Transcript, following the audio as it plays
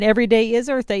Every Day is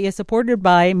Earth Day is supported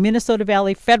by Minnesota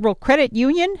Valley Federal Credit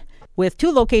Union. With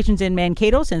 2 locations in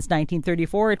Mankato since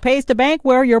 1934, it pays to bank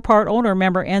where you're part owner,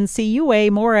 member NCUA.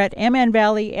 More at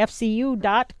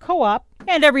mnvalleyfcu.coop.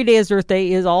 And Every Day is Earth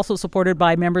Day is also supported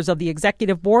by members of the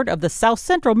Executive Board of the South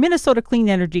Central Minnesota Clean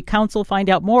Energy Council. Find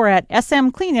out more at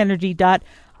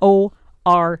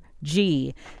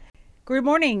smcleanenergy.org. Good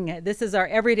morning. This is our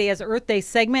Every Day is Earth Day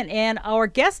segment, and our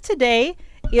guest today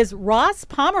is Ross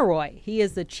Pomeroy. He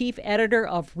is the Chief Editor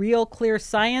of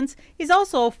RealClearScience. He's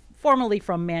also formerly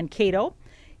from Mankato.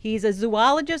 He's a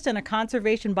zoologist and a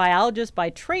conservation biologist by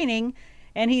training,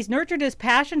 and he's nurtured his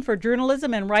passion for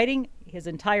journalism and writing his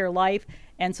entire life.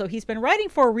 And so he's been writing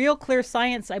for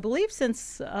RealClearScience, I believe,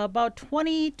 since about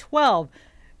 2012.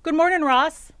 Good morning,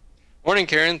 Ross. Morning,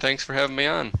 Karen. Thanks for having me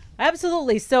on.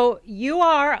 Absolutely. So you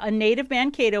are a native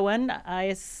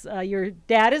Mankatoan. Your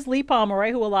dad is Lee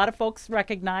Pomeroy, who a lot of folks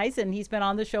recognize, and he's been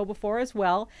on the show before as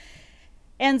well.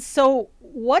 And so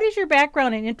what is your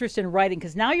background and interest in writing?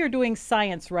 Because now you're doing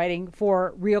science writing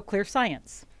for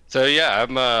RealClearScience. So yeah,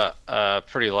 I'm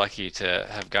pretty lucky to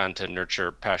have gotten to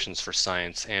nurture passions for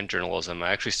science and journalism.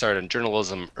 I actually started in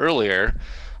journalism earlier,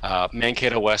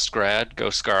 Mankato West grad, go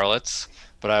Scarlets.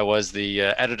 But I was the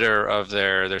editor of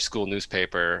their school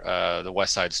newspaper, the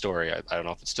West Side Story. I don't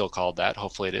know if it's still called that.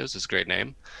 Hopefully it is. It's a great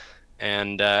name.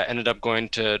 And ended up going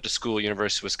to school,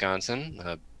 University of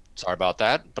Wisconsin. Sorry about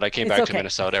that, but I came back to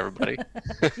Minnesota, everybody.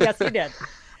 Yes, you did.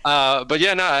 But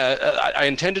yeah, no, I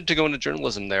intended to go into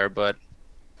journalism there, but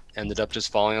ended up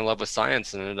just falling in love with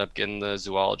science and ended up getting the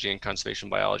zoology and conservation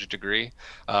biology degree.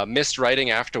 Missed writing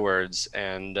afterwards,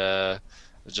 and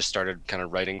just started kind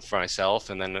of writing for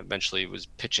myself, and then eventually was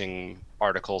pitching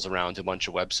articles around to a bunch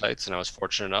of websites. And I was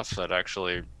fortunate enough that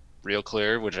actually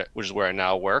RealClear, which is where I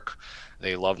now work,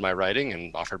 they loved my writing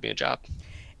and offered me a job.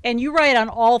 And you write on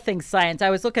all things science.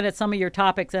 I was looking at some of your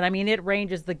topics, and I mean, it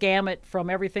ranges the gamut from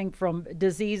everything from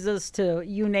diseases to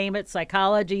you name it,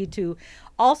 psychology, to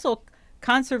also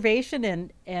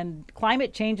conservation and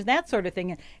climate change and that sort of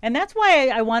thing. And that's why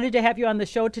I wanted to have you on the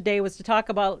show today, was to talk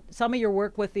about some of your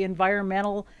work with the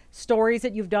environmental stories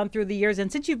that you've done through the years.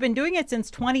 And since you've been doing it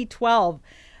since 2012,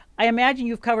 I imagine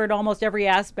you've covered almost every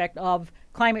aspect of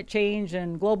climate change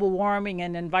and global warming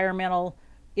and environmental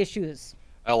issues.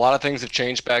 A lot of things have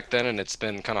changed back then, and it's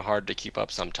been kind of hard to keep up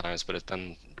sometimes, but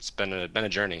it's been a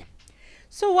journey.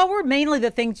 So what were mainly the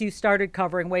things you started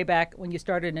covering way back when you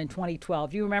started in 2012?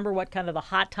 Do you remember what kind of the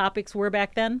hot topics were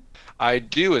back then? I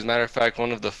do. As a matter of fact,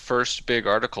 one of the first big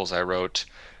articles I wrote,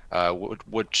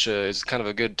 which is kind of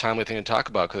a good timely thing to talk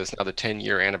about because it's now the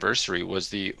 10-year anniversary, was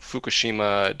the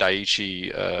Fukushima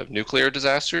Daiichi nuclear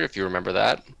disaster, if you remember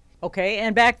that. Okay,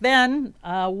 and back then,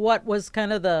 what was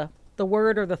kind of the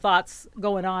word or the thoughts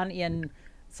going on in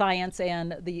science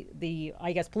and the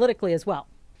I guess politically as well?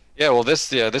 Yeah, well, this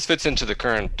fits into the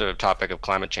current topic of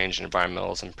climate change and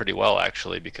environmentalism pretty well,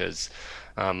 actually, because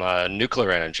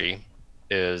nuclear energy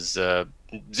is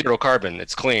zero carbon,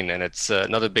 it's clean, and it's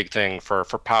another big thing for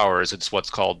power is it's what's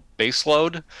called base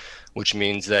load, which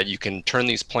means that you can turn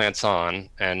these plants on,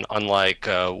 and unlike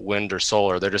wind or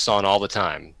solar, they're just on all the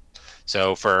time.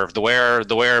 So for the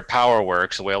way power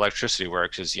works, the way electricity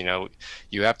works is, you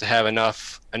have to have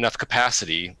enough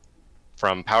capacity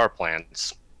from power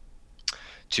plants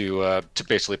to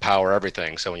basically power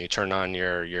everything. So when you turn on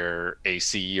your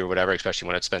AC or whatever, especially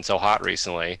when it's been so hot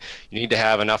recently, you need to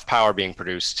have enough power being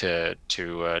produced to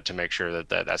make sure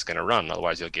that's going to run.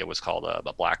 Otherwise, you'll get what's called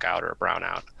a blackout or a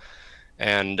brownout.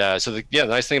 And the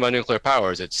nice thing about nuclear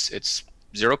power is it's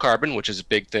zero carbon, which is a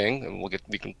big thing, and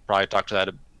we can probably talk to that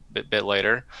a bit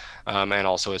later, and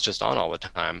also it's just on all the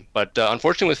time. But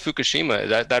unfortunately with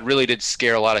Fukushima, that really did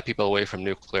scare a lot of people away from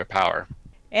nuclear power.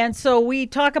 And so we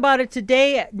talk about it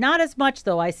today, not as much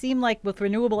though. I seem like with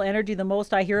renewable energy, the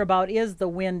most I hear about is the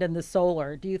wind and the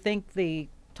solar. Do you think the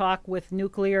talk with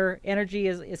nuclear energy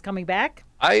is coming back?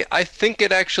 I think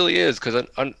it actually is, because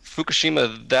on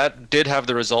Fukushima, that did have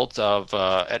the result of,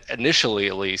 initially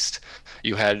at least,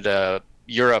 you had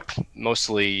Europe,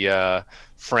 mostly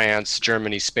France,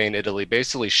 Germany, Spain, Italy,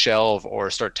 basically shelve or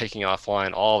start taking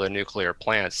offline all their nuclear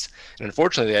plants. And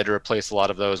unfortunately, they had to replace a lot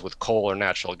of those with coal or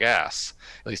natural gas,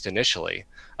 at least initially.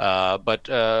 But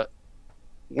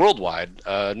worldwide,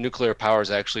 nuclear power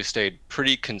has actually stayed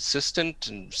pretty consistent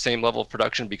and same level of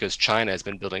production because China has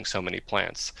been building so many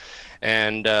plants.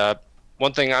 And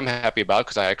one thing I'm happy about,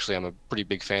 because I'm a pretty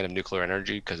big fan of nuclear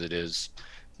energy, because it is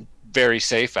very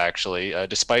safe, actually.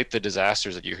 Despite the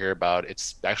disasters that you hear about,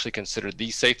 it's actually considered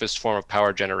the safest form of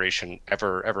power generation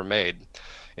ever made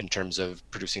in terms of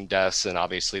producing deaths, and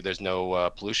obviously there's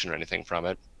no pollution or anything from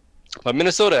it. But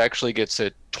Minnesota actually gets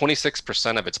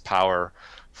 26% of its power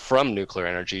from nuclear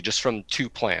energy, just from two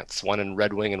plants, one in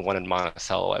Red Wing and one in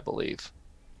Monticello, I believe.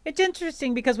 It's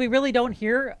interesting because we really don't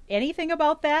hear anything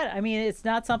about that. I mean, it's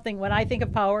not something, when I think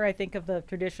of power, I think of the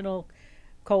traditional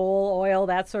coal, oil,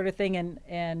 that sort of thing,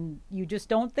 and you just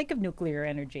don't think of nuclear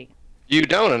energy. You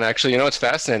don't, and actually, what's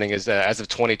fascinating is that as of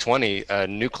 2020,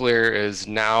 nuclear is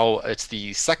now it's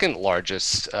the second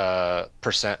largest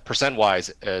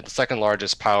percent-wise, the second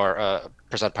largest power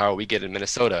percent power we get in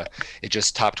Minnesota. It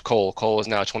just topped coal. Coal is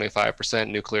now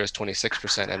 25%, nuclear is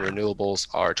 26%, and renewables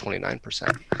are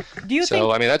 29%. Do you So,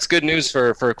 think I mean, that's good news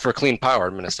for clean power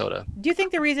in Minnesota. Do you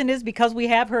think the reason is because we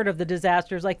have heard of the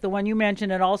disasters like the one you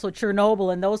mentioned and also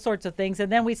Chernobyl and those sorts of things,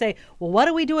 and then we say, well, what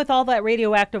do we do with all that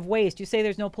radioactive waste? You say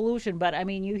there's no pollution, but I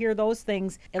mean, you hear those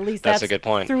things, at least That's a good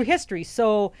point. through history.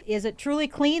 So is it truly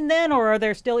clean then, or are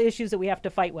there still issues that we have to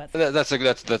fight with? That's a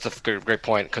great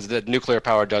point, because the nuclear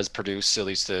power does produce, at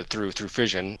least through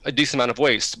fission, a decent amount of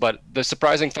waste. But the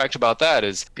surprising fact about that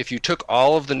is, if you took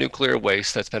all of the nuclear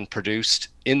waste that's been produced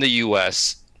in the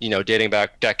U.S., dating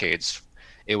back decades,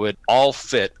 it would all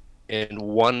fit in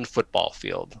one football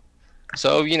field.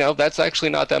 So, that's actually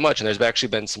not that much. And there's actually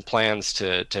been some plans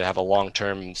to have a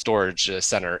long-term storage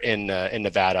center in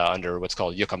Nevada under what's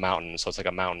called Yucca Mountain. So it's like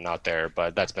a mountain out there,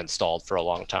 but that's been stalled for a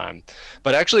long time.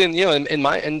 But actually, in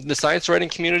the science writing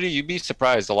community, you'd be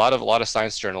surprised. A lot of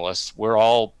science journalists, we're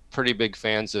all pretty big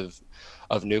fans of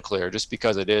nuclear, just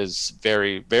because it is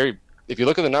very, very, if you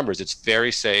look at the numbers, it's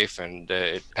very safe and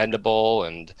dependable,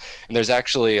 and there's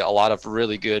actually a lot of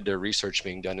really good research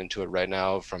being done into it right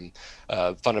now, from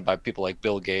funded by people like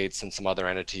Bill Gates and some other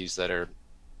entities that are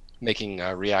making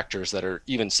reactors that are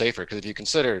even safer. Because if you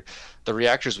consider the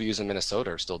reactors we use in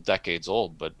Minnesota are still decades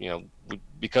old, but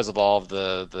because of all of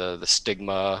the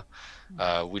stigma,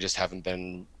 we just haven't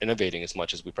been innovating as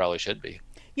much as we probably should be.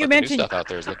 You But mentioned the new stuff out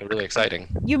there is looking really exciting.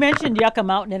 You mentioned Yucca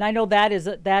Mountain, and I know that is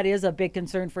a big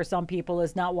concern for some people,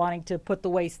 is not wanting to put the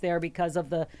waste there because of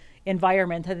the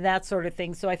environment and that sort of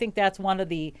thing. So I think that's one of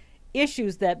the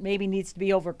issues that maybe needs to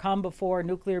be overcome before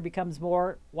nuclear becomes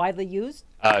more widely used.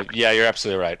 Yeah, you're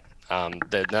absolutely right.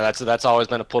 That's always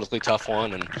been a politically tough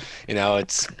one, and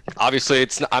it's obviously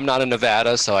I'm not in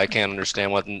Nevada, so I can't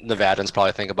understand what Nevadans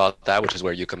probably think about that, which is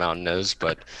where Yucca Mountain is.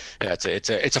 But yeah,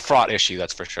 it's a fraught issue,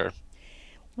 that's for sure.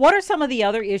 What are some of the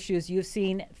other issues you've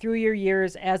seen through your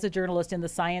years as a journalist in the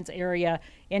science area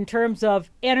in terms of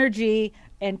energy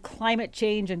and climate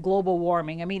change and global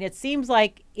warming? I mean, it seems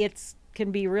like it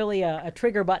can be really a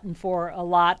trigger button for a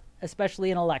lot, especially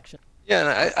in elections. Yeah,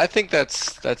 and I think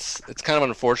it's kind of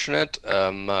unfortunate.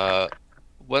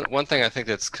 One thing I think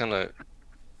that's kind of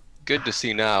good to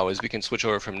see now is we can switch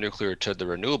over from nuclear to the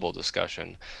renewable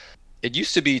discussion. It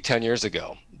used to be 10 years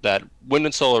ago that wind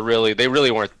and solar they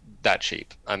really weren't that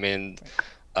cheap. I mean,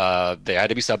 they had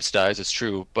to be subsidized, it's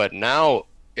true, but now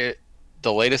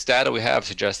the latest data we have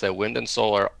suggests that wind and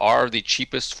solar are the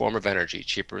cheapest form of energy,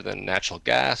 cheaper than natural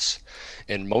gas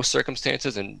in most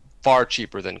circumstances, and far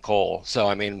cheaper than coal. So,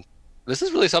 I mean, this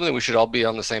is really something we should all be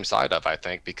on the same side of, I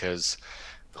think, because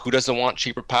who doesn't want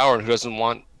cheaper power, and who doesn't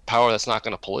want power that's not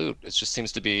going to pollute? It just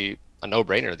seems to be a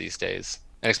no-brainer these days,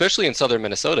 and especially in southern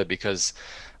Minnesota, because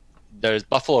there's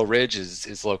Buffalo Ridge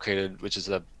is located, which is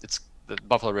the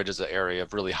Buffalo Ridge is an area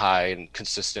of really high and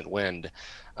consistent wind.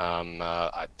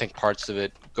 I think parts of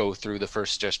it go through the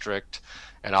first district,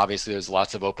 and obviously there's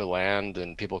lots of open land,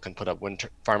 and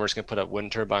farmers can put up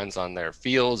wind turbines on their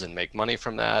fields and make money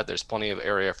from that. There's plenty of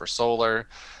area for solar.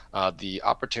 The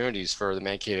opportunities for the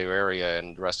Mankato area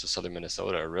and the rest of southern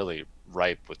Minnesota are really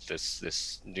ripe with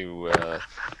this new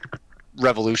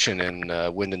revolution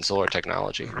in wind and solar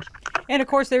technology. And of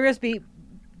course, there is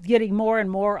getting more and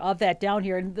more of that down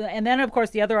here. And then, of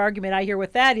course, the other argument I hear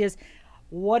with that is,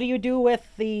 what do you do with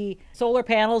the solar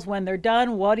panels when they're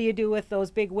done? What do you do with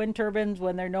those big wind turbines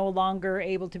when they're no longer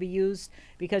able to be used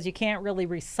because you can't really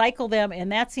recycle them?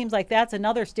 And that seems like that's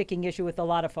another sticking issue with a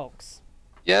lot of folks.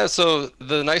 Yeah, so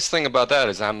the nice thing about that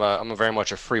is I'm a very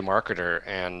much a free marketer,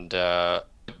 and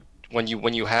when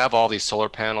you have all these solar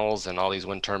panels and all these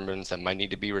wind turbines that might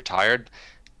need to be retired,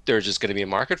 there's just going to be a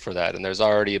market for that. And there's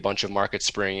already a bunch of markets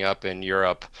springing up in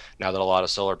Europe now that a lot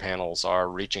of solar panels are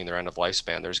reaching their end of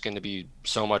lifespan. There's going to be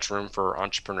so much room for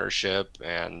entrepreneurship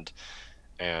and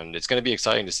And it's going to be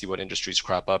exciting to see what industries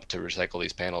crop up to recycle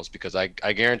these panels, because I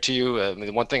guarantee you, I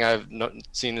mean, one thing I've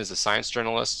seen as a science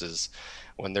journalist is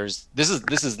when there's this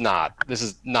is not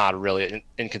really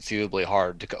inconceivable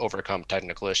hard to overcome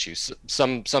technical issues.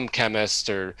 Some chemist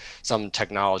or some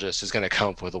technologist is going to come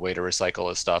up with a way to recycle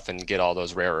this stuff and get all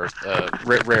those rare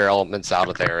elements out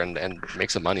of there and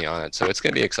make some money on it. So it's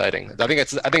going to be exciting. I think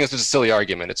it's just a silly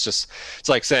argument. It's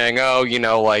like saying, oh,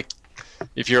 like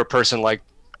if you're a person like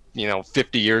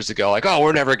 50 years ago, like, oh,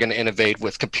 we're never going to innovate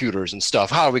with computers and stuff.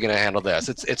 How are we going to handle this?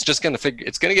 It's just going to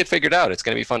get figured out. It's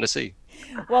going to be fun to see.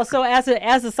 Well, so as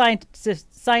a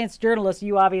science journalist,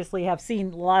 you obviously have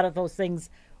seen a lot of those things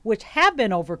which have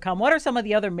been overcome. What are some of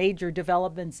the other major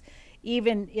developments,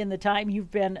 even in the time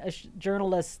you've been a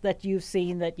journalist, that you've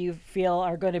seen that you feel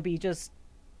are going to be just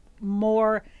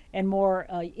more and more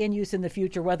in use in the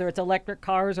future, whether it's electric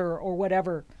cars or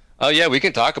whatever? Oh yeah, we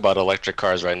can talk about electric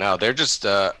cars right now. They're just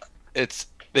it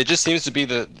just seems to be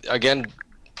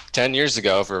 10 years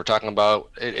ago, if we were talking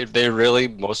about it, they really,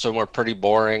 most of them were pretty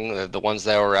boring. The ones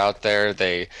that were out there,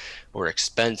 they were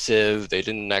expensive. They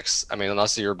didn't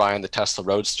unless you were buying the Tesla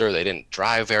Roadster, they didn't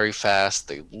drive very fast.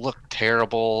 They looked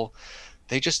terrible.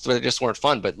 They just weren't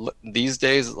fun. But these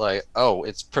days, like, oh,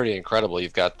 it's pretty incredible.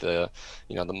 You've got the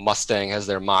Mustang has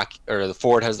their the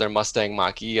Ford has their Mustang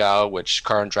Mach-E out, which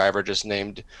Car and Driver just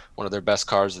named one of their best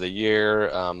cars of the year.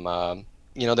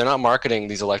 They're not marketing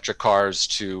these electric cars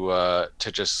to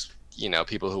just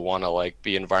people who want to like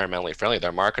be environmentally friendly.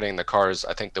 They're marketing the cars,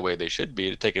 I think, the way they should be,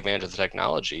 to take advantage of the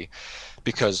technology,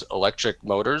 because electric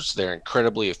motors, they're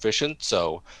incredibly efficient.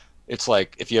 So it's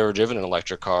like, if you ever driven an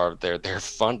electric car, they're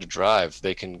fun to drive.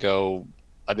 They can go,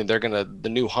 the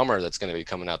new Hummer that's going to be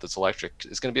coming out that's electric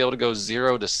is going to be able to go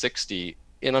 0 to 60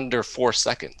 in under 4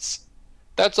 seconds.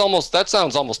 That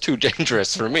sounds almost too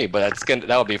dangerous for me, but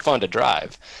that would be fun to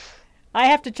drive. I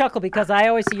have to chuckle because I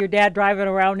always see your dad driving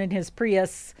around in his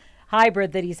Prius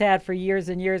hybrid that he's had for years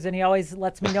and years, and he always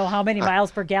lets me know how many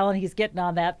miles per gallon he's getting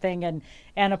on that thing. And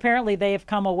apparently they have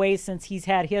come a way since he's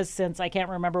had his, since I can't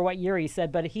remember what year he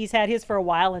said, but he's had his for a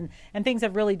while, and things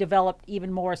have really developed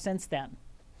even more since then.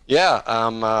 Yeah,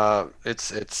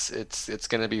 it's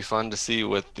going to be fun to see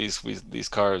what these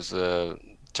cars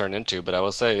turn into. But I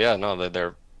will say, yeah, no,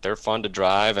 they're fun to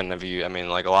drive, and I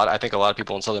think a lot of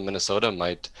people in southern Minnesota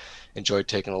might enjoy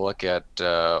taking a look at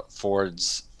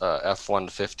Ford's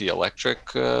F-150 electric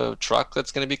truck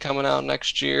that's going to be coming out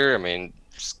next year. I mean,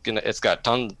 it's got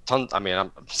tons. I mean,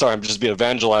 I'm sorry, I'm just being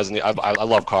evangelizing. I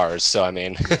love cars, so I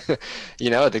mean,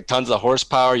 the tons of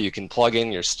horsepower. You can plug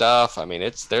in your stuff. I mean,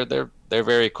 they're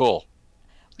very cool.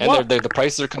 And the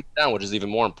prices are coming down, which is even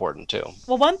more important too.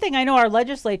 Well, one thing I know, our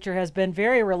legislature has been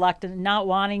very reluctant, not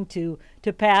wanting to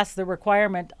pass the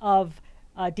requirement of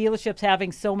dealerships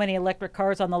having so many electric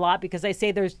cars on the lot, because they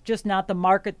say there's just not the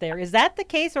market there. Is that the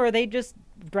case, or are they just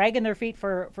dragging their feet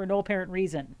for no apparent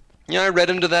reason? Yeah, I read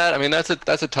into that. I mean, that's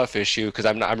a tough issue, because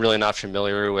I'm really not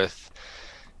familiar with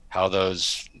how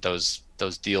those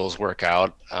deals work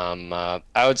out.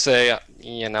 I would say,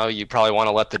 you probably want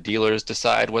to let the dealers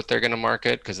decide what they're going to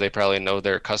market, because they probably know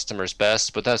their customers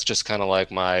best. But that's just kind of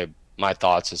like my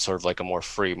thoughts as sort of like a more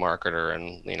free marketer,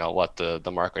 and let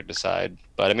the market decide.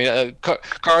 But I mean,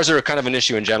 cars are kind of an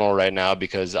issue in general right now,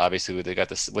 because obviously with the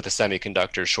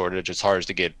semiconductor shortage, it's hard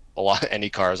to get any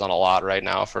cars on a lot right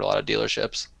now for a lot of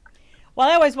dealerships. Well,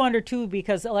 I always wonder too,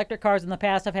 because electric cars in the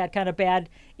past have had kind of bad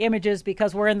images,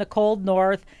 because we're in the cold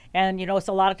north, and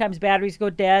so a lot of times batteries go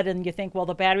dead, and you think, well,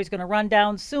 the battery's going to run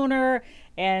down sooner,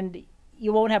 and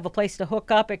you won't have a place to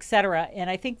hook up, etc. And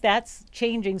I think that's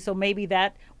changing, so maybe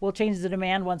that will change the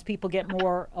demand once people get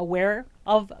more aware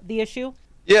of the issue.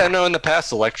 Yeah, no, in the past,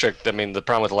 the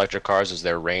problem with electric cars is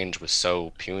their range was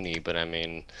so puny, but I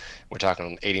mean, we're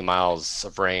talking 80 miles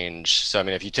of range. So I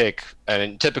mean, if you take,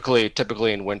 and typically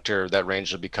in winter, that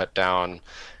range will be cut down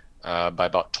by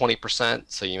about 20%.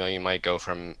 So you might go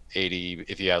from 80,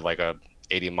 if you had like a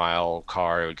 80-mile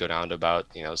car, it would go down to about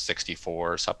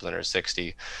 64 or something, or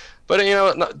 60.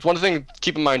 But one thing to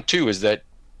keep in mind too is that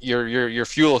your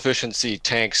fuel efficiency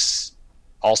tanks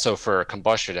also for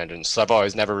combustion engines. So I've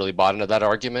always never really bought into that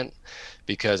argument,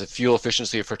 because the fuel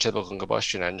efficiency for a typical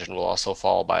combustion engine will also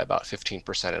fall by about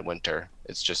 15% in winter.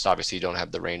 It's just, obviously you don't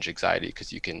have the range anxiety,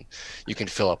 because you can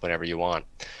fill up whenever you want.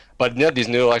 But these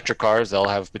new electric cars, they'll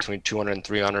have between 200 and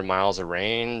 300 miles of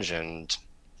range, and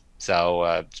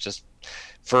so just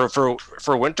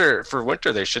for winter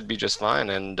they should be just fine.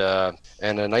 And a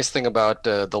nice thing about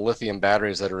the lithium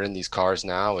batteries that are in these cars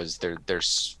now is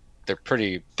they're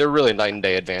they're really night and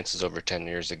day advances over 10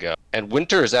 years ago. And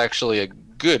winter is actually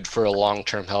good for a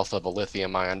long-term health of a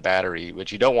lithium-ion battery.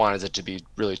 What you don't want is it to be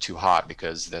really too hot,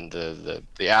 because then the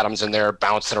atoms in there are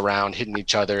bouncing around, hitting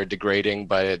each other, degrading.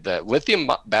 But the lithium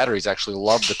batteries actually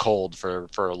love the cold for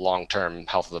long-term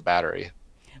health of the battery.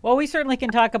 Well, we certainly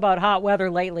can talk about hot weather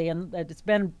lately, and it's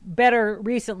been better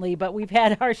recently, but we've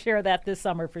had our share of that this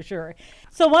summer for sure.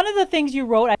 So one of the things you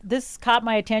wrote, this caught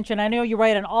my attention, I know you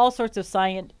write on all sorts of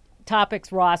science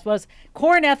topics, Ross, was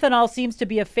corn ethanol seems to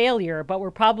be a failure, but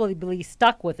we're probably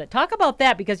stuck with it. Talk about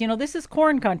that, because, this is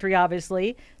corn country,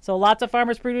 obviously, so lots of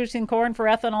farmers producing corn for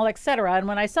ethanol, etc. And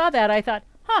when I saw that, I thought,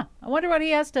 I wonder what he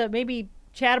has to maybe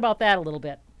chat about that a little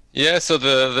bit. Yeah, so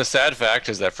the sad fact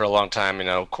is that for a long time,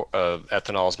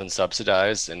 ethanol has been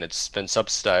subsidized, and it's been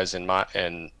subsidized and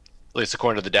at least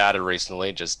according to the data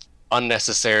recently, just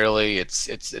unnecessarily.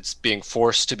 It's being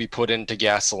forced to be put into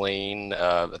gasoline.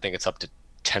 I think it's up to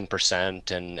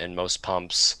 10% in most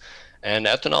pumps, and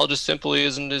ethanol just simply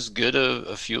isn't as good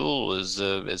a fuel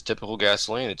as typical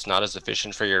gasoline. It's not as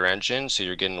efficient for your engine, so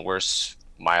you're getting worse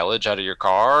mileage out of your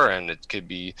car, and it could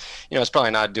be, it's probably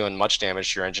not doing much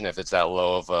damage to your engine if it's that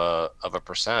low of a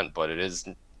percent, but it is,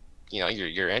 your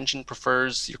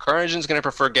car engine is going to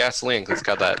prefer gasoline because it's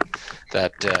got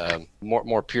that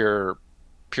more pure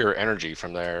energy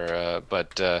from there.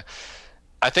 But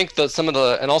I think that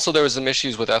and also there was some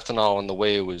issues with ethanol and the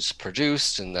way it was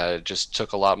produced, and that it just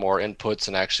took a lot more inputs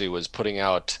and actually was putting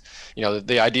out,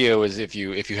 the idea was if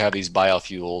you have these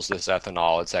biofuels, this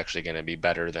ethanol, it's actually going to be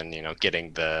better than,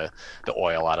 getting the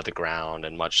oil out of the ground,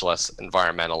 and much less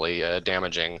environmentally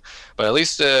damaging. But at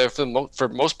least for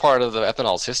most part of the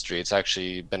ethanol's history, it's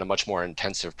actually been a much more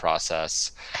intensive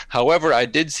process. However, I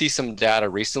did see some data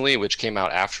recently, which came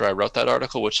out after I wrote that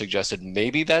article, which suggested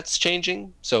maybe that's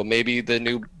changing. So maybe the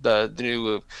new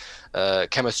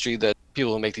chemistry that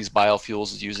people who make these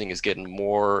biofuels is using is getting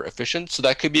more efficient. So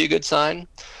that could be a good sign.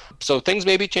 So things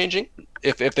may be changing.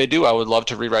 If they do, I would love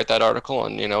to rewrite that article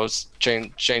and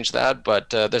change that. But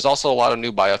there's also a lot of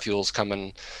new biofuels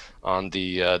coming on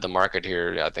the market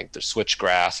here. I think there's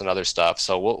switchgrass and other stuff.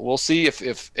 So we'll see if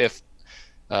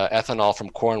ethanol from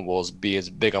corn will be as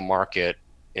big a market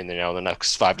in the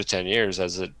next 5 to 10 years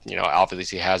as it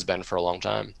obviously has been for a long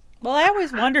time. Well, I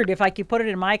always wondered if I could put it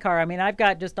in my car. I mean, I've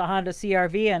got just a Honda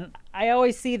CR-V, and I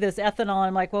always see this ethanol, and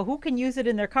I'm like, well, who can use it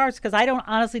in their cars? Because I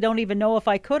honestly don't even know if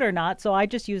I could or not, so I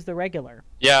just use the regular.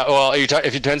 Yeah, well, if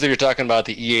it depends if you're talking about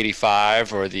the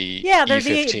E85 or the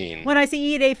E15. When I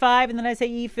see E85 and then I say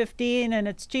E15 and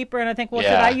it's cheaper, and I think, well,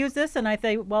 should I use this? And I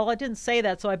say, well, I didn't say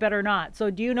that, so I better not.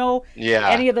 So do you know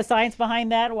any of the science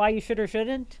behind that, why you should or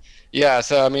shouldn't? Yeah,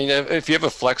 so I mean, if you have a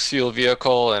flex fuel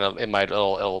vehicle, and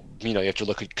it'll you have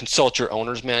to consult your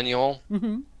owner's manual.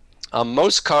 Mm-hmm.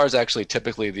 Most cars actually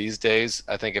typically these days,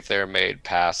 I think if they're made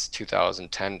past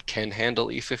 2010, can handle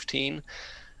E15.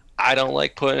 I don't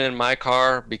like putting it in my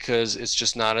car because it's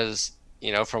just not as,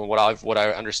 from what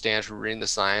I understand from reading the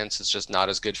science, it's just not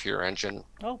as good for your engine.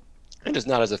 Oh. And it's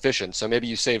not as efficient. So maybe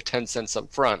you save 10 cents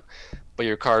up front, but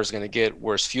your car is going to get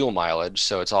worse fuel mileage,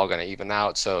 so it's all going to even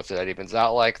out. So if that evens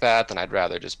out like that, then I'd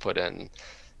rather just put in,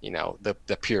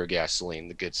 the pure gasoline,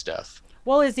 the good stuff.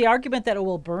 Well, is the argument that it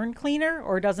will burn cleaner,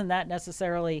 or doesn't that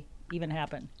necessarily even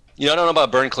happen? I don't know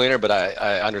about burn cleaner, but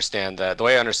I understand that. The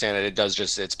way I understand it,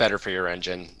 it's better for your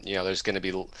engine. There's going to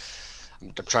be,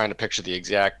 I'm trying to picture the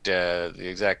exact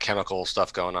chemical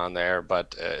stuff going on there,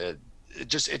 but it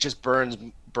just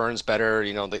burns better.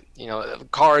 The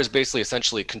car is basically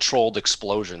essentially controlled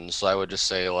explosions. So I would just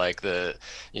say like the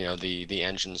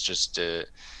engine's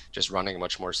just running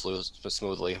much more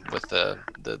smoothly with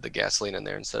the gasoline in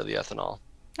there instead of the ethanol.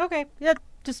 Okay. Yeah.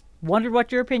 Just wondered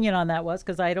what your opinion on that was,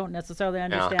 because I don't necessarily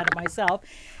understand it myself.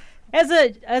 As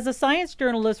a science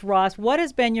journalist, Ross, what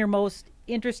has been your most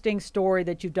interesting story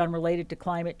that you've done related to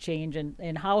climate change,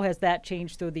 and how has that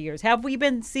changed through the years? Have we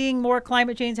been seeing more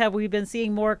climate change? Have we been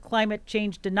seeing more climate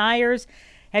change deniers?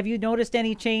 Have you noticed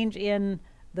any change in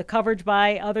the coverage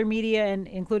by other media, and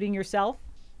including yourself?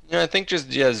 I think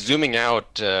just zooming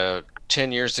out,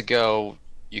 10 years ago,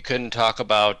 you couldn't talk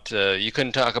about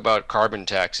carbon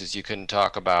taxes. You couldn't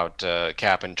talk about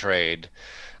cap and trade,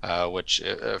 which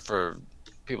for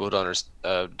people who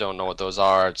don't know what those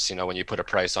are, it's when you put a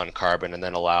price on carbon and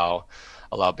then allow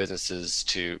businesses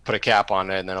to put a cap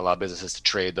on it, and then allow businesses to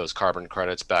trade those carbon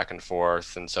credits back and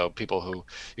forth. And so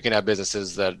you can have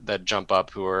businesses that jump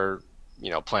up who are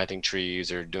planting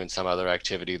trees or doing some other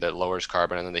activity that lowers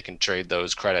carbon, and then they can trade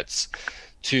those credits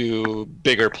to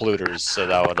bigger polluters, so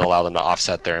that would allow them to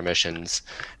offset their emissions.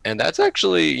 And that's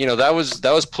actually, that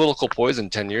was political poison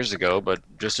 10 years ago, but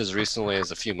just as recently as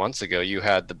a few months ago, you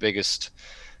had the biggest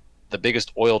the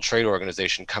biggest oil trade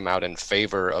organization come out in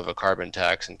favor of a carbon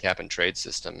tax and cap and trade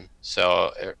system.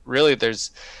 So really,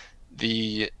 there's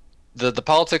the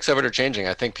politics of it are changing.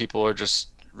 I think people are just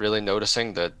really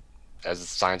noticing that, as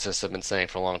scientists have been saying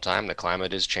for a long time, the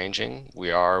climate is changing. We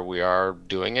are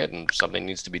doing it, and something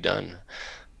needs to be done.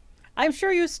 I'm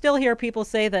sure you still hear people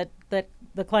say that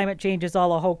the climate change is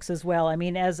all a hoax as well. I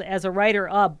mean, as a writer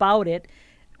about it,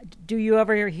 do you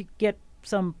ever get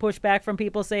some pushback from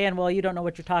people saying, well, you don't know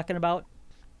what you're talking about?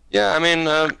 Yeah, I mean,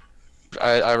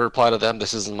 I reply to them,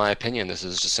 this isn't my opinion. This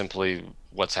is just simply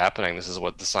what's happening. This is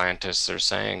what the scientists are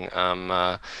saying. And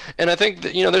I think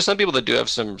that, there's some people that do have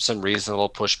some reasonable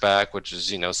pushback, which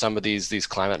is, some of these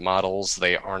climate models,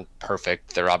 they aren't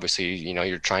perfect. They're obviously,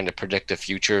 you're trying to predict the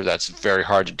future. That's very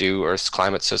hard to do. Earth's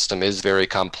climate system is very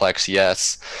complex,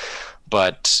 yes.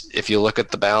 But if you look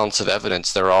at the balance of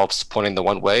evidence, they're all pointing the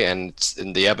one way, and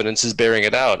the evidence is bearing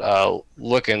it out.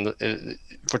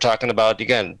 If we're talking about,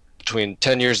 again, between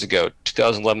 10 years ago,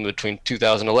 2011, between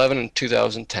 2011 and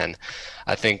 2010,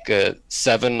 I think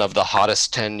 7 of the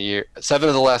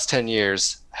last 10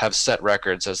 years have set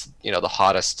records as, the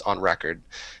hottest on record.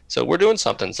 So we're doing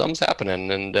something. Something's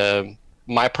happening. And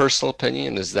my personal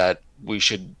opinion is that we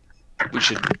should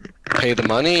pay the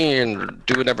money and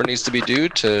do whatever needs to be done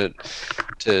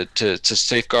to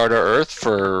safeguard our Earth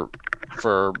for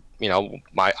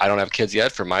I don't have kids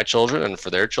yet, for my children and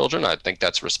for their children. I think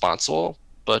that's responsible,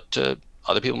 but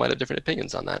other people might have different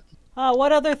opinions on that.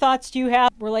 What other thoughts do you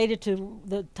have related to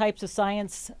the types of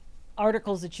science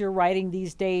articles that you're writing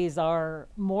these days? Are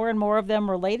more and more of them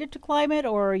related to climate,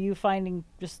 or are you finding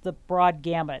just the broad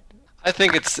gamut? I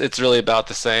think it's really about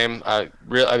the same. I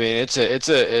mean, it's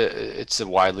a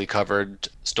widely covered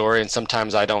story, and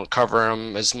sometimes I don't cover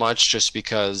them as much just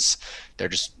because they're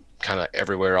just kind of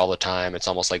everywhere all the time. It's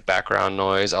almost like background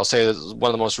noise. I'll say that one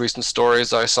of the most recent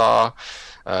stories I saw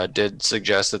did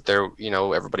suggest that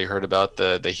everybody heard about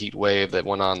the heat wave that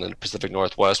went on in the Pacific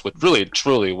Northwest, which really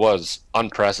truly was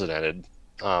unprecedented.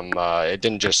 It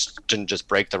didn't just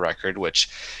break the record, which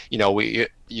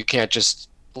you can't just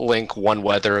link one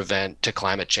weather event to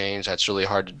climate change. That's really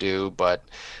hard to do. But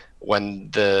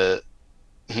when the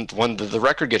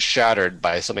record gets shattered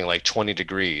by something like 20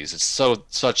 degrees, it's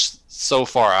so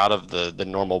far out of the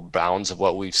normal bounds of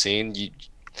what we've seen. You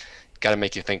got to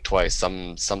make you think twice.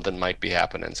 Something might be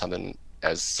happening. Something,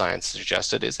 as science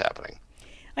suggested, is happening.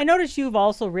 I noticed you've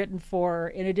also written for,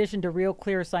 in addition to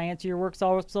RealClearScience, your work's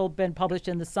also been published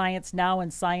in the Science Now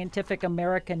and Scientific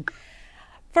American.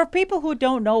 For people who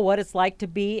don't know what it's like to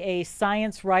be a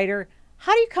science writer,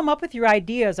 how do you come up with your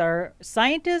ideas? Are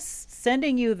scientists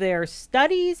sending you their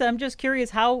studies? I'm just curious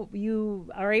how you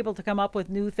are able to come up with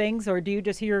new things, or do you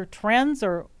just hear trends,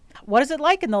 or what is it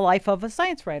like in the life of a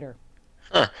science writer?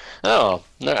 Huh. Oh,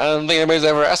 I don't think anybody's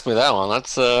ever asked me that one.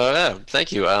 That's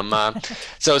thank you.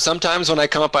 So sometimes when I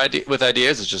come up with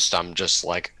ideas, it's just I'm just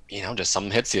like, just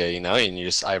something hits you, and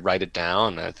I write it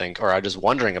down. I think, or I'm just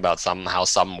wondering about how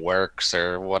something works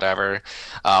or whatever.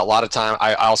 A lot of time,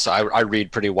 I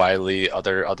read pretty widely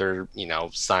other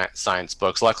science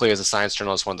books. Luckily, as a science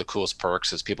journalist, one of the coolest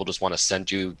perks is people just want to send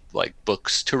you like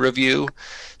books to review.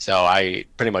 So I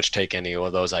pretty much take any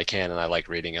of those I can, and I like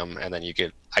reading them. And then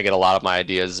I get a lot of my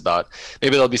ideas about,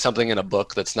 maybe there'll be something in a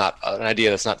book that's not an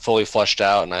idea that's not fully fleshed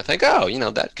out, and I think,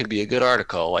 that could be a good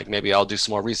article. Like maybe I'll do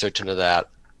some more research into that.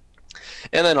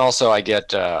 And then also I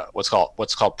get what's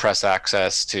called press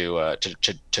access to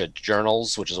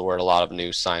journals, which is where a lot of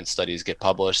new science studies get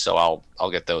published. So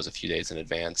I'll get those a few days in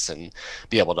advance and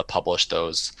be able to publish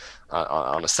those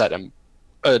on a set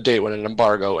date when an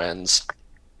embargo ends.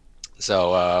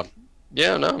 So I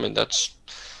mean that's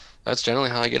generally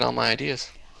how I get all my ideas.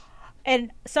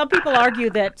 And some people argue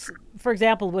that, for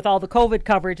example, with all the COVID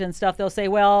coverage and stuff, they'll say,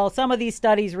 well, some of these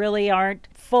studies really aren't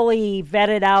fully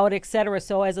vetted out, et cetera.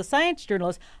 So as a science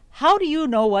journalist, how do you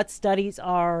know what studies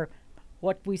are,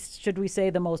 should we say,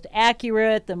 the most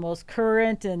accurate, the most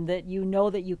current, and that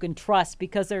that you can trust?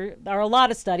 Because there are a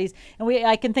lot of studies, and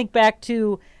I can think back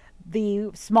to the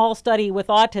small study with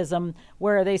autism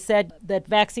where they said that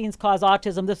vaccines cause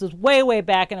autism. This was way, way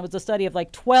back, and it was a study of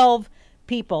like 12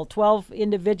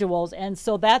 individuals, and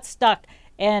so that stuck.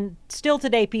 And still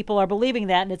today people are believing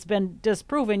that, and it's been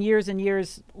disproven years and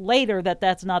years later that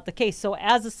that's not the case. So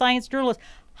as a science journalist,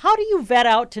 how do you vet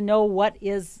out to know what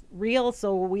is real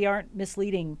so we aren't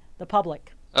misleading the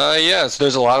public? Yes,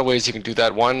 there's a lot of ways you can do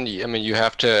that. One, I mean, you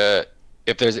have to,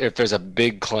 if there's a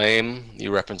big claim,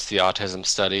 you reference the autism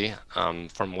study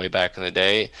from way back in the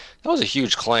day. That was a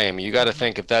huge claim. You got to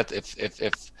think if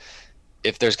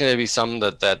there's going to be some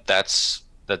that's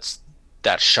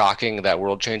that shocking, that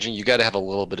world changing, you got to have a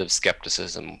little bit of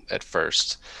skepticism at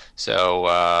first. So,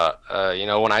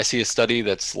 when I see a study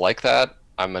that's like that,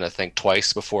 I'm going to think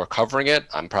twice before covering it.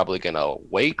 I'm probably going to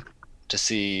wait to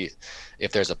see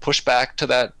if there's a pushback to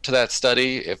that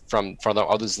study, if from the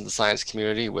others in the science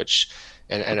community, which,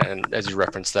 and as you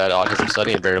referenced that autism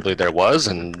study, invariably there was,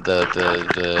 and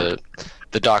the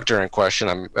doctor in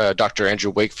question, Dr.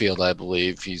 Andrew Wakefield, I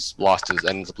believe,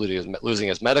 ends up losing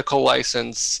his medical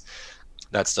license.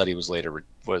 That study was later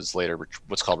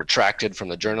what's called retracted from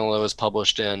the journal it was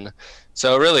published in.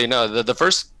 So really, no, the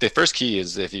first key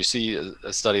is if you see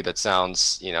a study that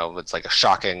sounds, it's like a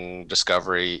shocking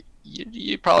discovery,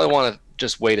 you probably want to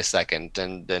just wait a second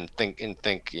and then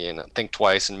think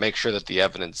twice and make sure that the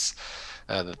evidence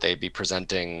that they be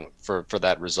presenting for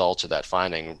that result or that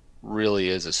finding really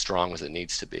is as strong as it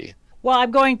needs to be. Well,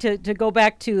 I'm going to go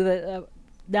back to the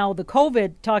now the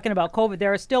COVID, talking about COVID.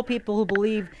 There are still people who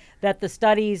believe that the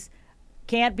studies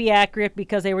can't be accurate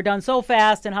because they were done so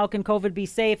fast, and how can COVID be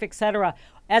safe, etc.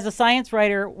 As a science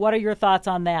writer, what are your thoughts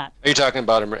on that? Are you talking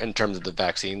about in terms of the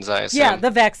vaccines, I assume? Yeah, the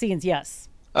vaccines, yes.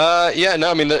 No,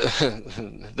 I mean,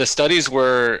 the studies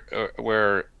were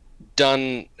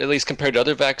done, at least compared to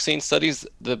other vaccine studies.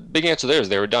 The big answer there is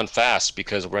they were done fast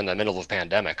because we're in the middle of a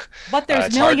pandemic. But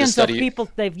there's millions of people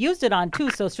they've used it on too,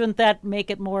 so shouldn't that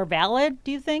make it more valid,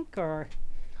 do you think? Or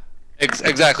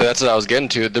Exactly, that's what I was getting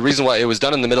to. The reason why it was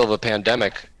done in the middle of a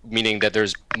pandemic, meaning that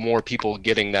there's more people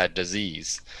getting that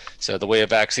disease. So the way a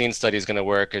vaccine study is going to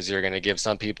work is you're going to give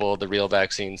some people the real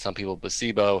vaccine, some people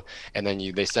placebo, and then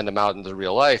they send them out into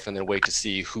real life and then wait to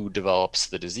see who develops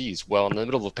the disease. Well, in the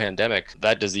middle of a pandemic,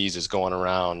 that disease is going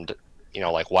around,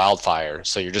 like wildfire.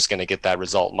 So you're just going to get that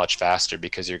result much faster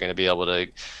because you're going to be able to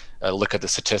look at the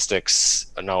statistics,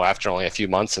 after only a few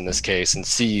months in this case, and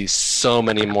see so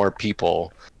many more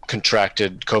people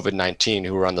contracted COVID-19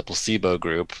 who were on the placebo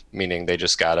group, meaning they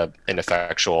just got an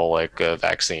ineffectual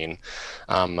vaccine,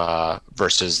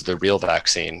 versus the real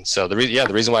vaccine. So the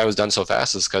reason why it was done so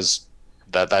fast is because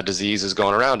that disease is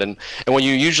going around, and when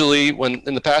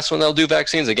in the past when they'll do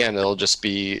vaccines again, it'll just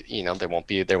be there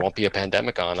won't be a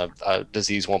pandemic on, a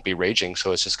disease won't be raging,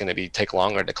 so it's just going to take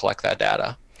longer to collect that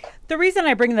data. The reason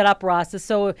I bring that up, Ross, is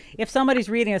so if somebody's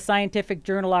reading a scientific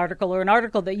journal article or an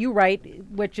article that you write,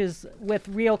 which is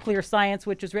with RealClearScience,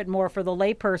 which is written more for the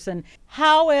layperson,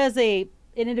 how as an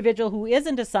individual who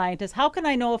isn't a scientist, how can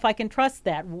I know if I can trust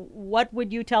that? What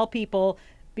would you tell people?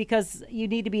 Because you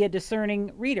need to be a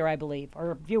discerning reader, I believe,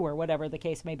 or viewer, whatever the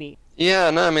case may be.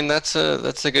 Yeah, no, I mean, that's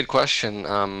a good question.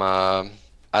 I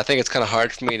think it's kind of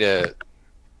hard for me to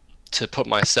put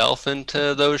myself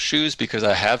into those shoes because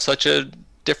I have such a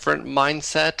different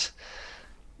mindset.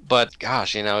 But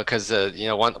gosh, because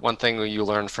one thing you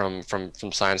learn from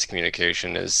science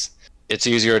communication is it's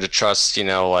easier to trust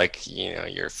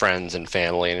your friends and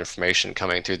family and information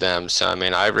coming through them. So I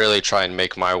mean, I really try and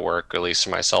make my work, at least for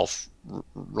myself,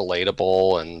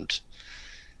 relatable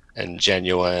and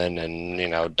genuine,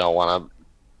 and don't want to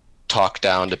talk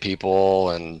down to people,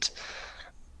 and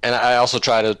I also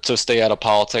try to stay out of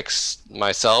politics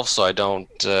myself, so I don't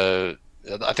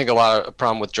I think a lot of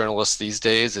problem with journalists these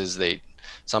days is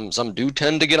some do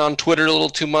tend to get on Twitter a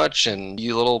little too much and be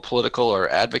a little political or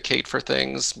advocate for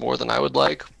things more than I would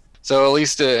like. So at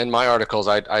least in my articles,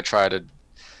 I try to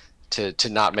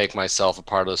not make myself a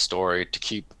part of the story, to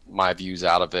keep my views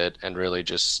out of it, and really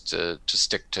just to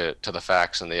stick to the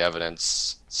facts and the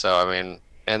evidence. So I mean,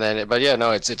 and then, but yeah, no,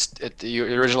 it's the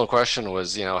original question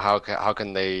was, how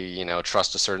can they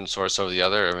trust a certain source over the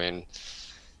other? I mean,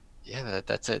 yeah,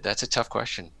 that's a tough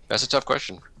question. That's a tough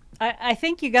question. I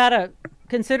think you got to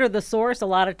consider the source a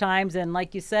lot of times, and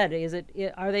like you said,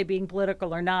 are they being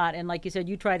political or not? And like you said,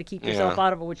 you try to keep yourself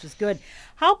out of it, which is good.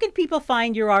 How can people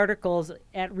find your articles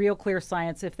at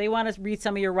RealClearScience? If they want to read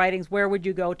some of your writings, where would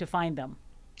you go to find them?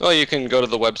 Well, you can go to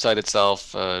the website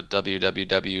itself,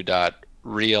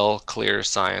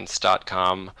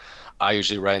 www.realclearscience.com. I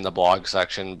usually write in the blog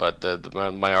section, but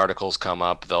my articles come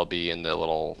up. They'll be in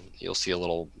you'll see a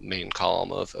little main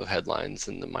column of headlines,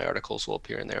 and then my articles will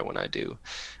appear in there when I do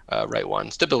write one.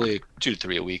 It's typically 2 to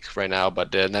 3 a week right now,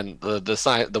 but then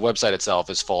the website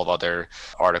itself is full of other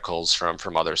articles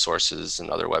from other sources and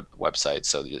other websites,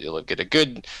 so you'll get a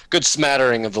good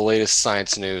smattering of the latest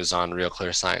science news on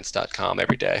realclearscience.com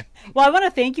every day. Well, I want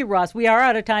to thank you, Ross. We are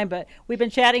out of time, but we've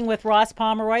been chatting with Ross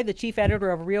Pomeroy, the Chief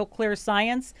Editor of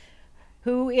RealClearScience,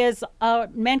 who is a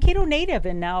Mankato native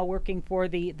and now working for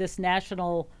this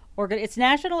national it's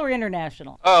national or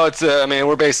international? Oh, it's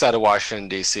we're based out of Washington,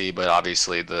 D.C., but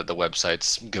obviously the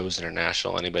website goes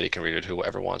international. Anybody can read it,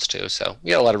 whoever wants to. So we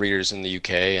got a lot of readers in the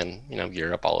UK and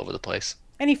Europe, all over the place.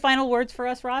 Any final words for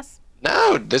us, Ross?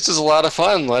 No, this is a lot of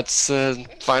fun. Let's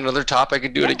find another topic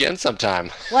and do it again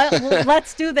sometime.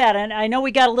 Let's do that. And I know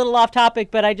we got a little off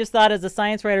topic, but I just thought as a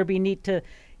science writer it'd be neat to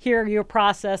hear your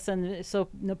process, and so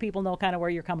people know kind of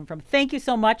where you're coming from. Thank you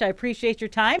so much. I appreciate your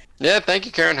time. Yeah, thank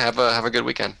you, Karen. Have a good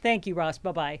weekend. Thank you, Ross.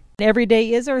 Bye-bye. Every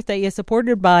Day is Earth Day is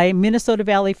supported by Minnesota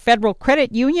Valley Federal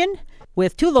Credit Union.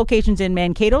 With 2 locations in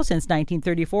Mankato since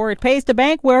 1934, it pays to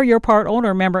bank where you're part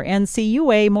owner, member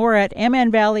NCUA. More at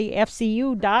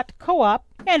mnvalleyfcu.coop.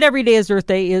 And Every Day is Earth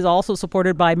Day is also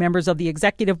supported by members of the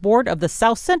Executive Board of the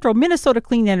South Central Minnesota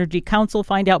Clean Energy Council.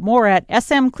 Find out more at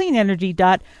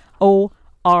smcleanenergy.org.